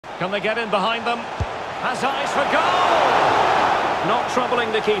Can they get in behind them? Has eyes for goal! Not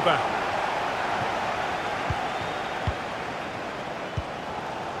troubling the keeper.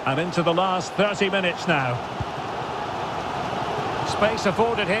 And into the last 30 minutes now. Space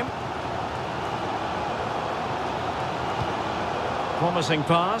afforded him. Promising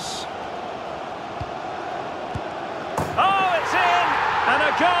pass. Oh, it's in! And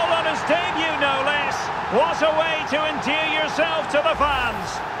a goal on his debut, no less. What a way to endear yourself to the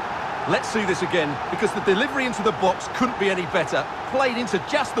fans. Let's see this again, because the delivery into the box couldn't be any better. Played into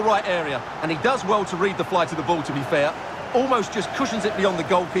just the right area, and he does well to read the flight of the ball, to be fair. Almost just cushions it beyond the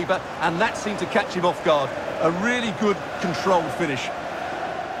goalkeeper, and that seemed to catch him off guard. A really good, controlled finish.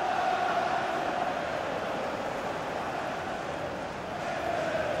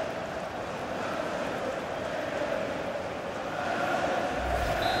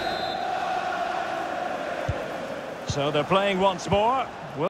 So they're playing once more.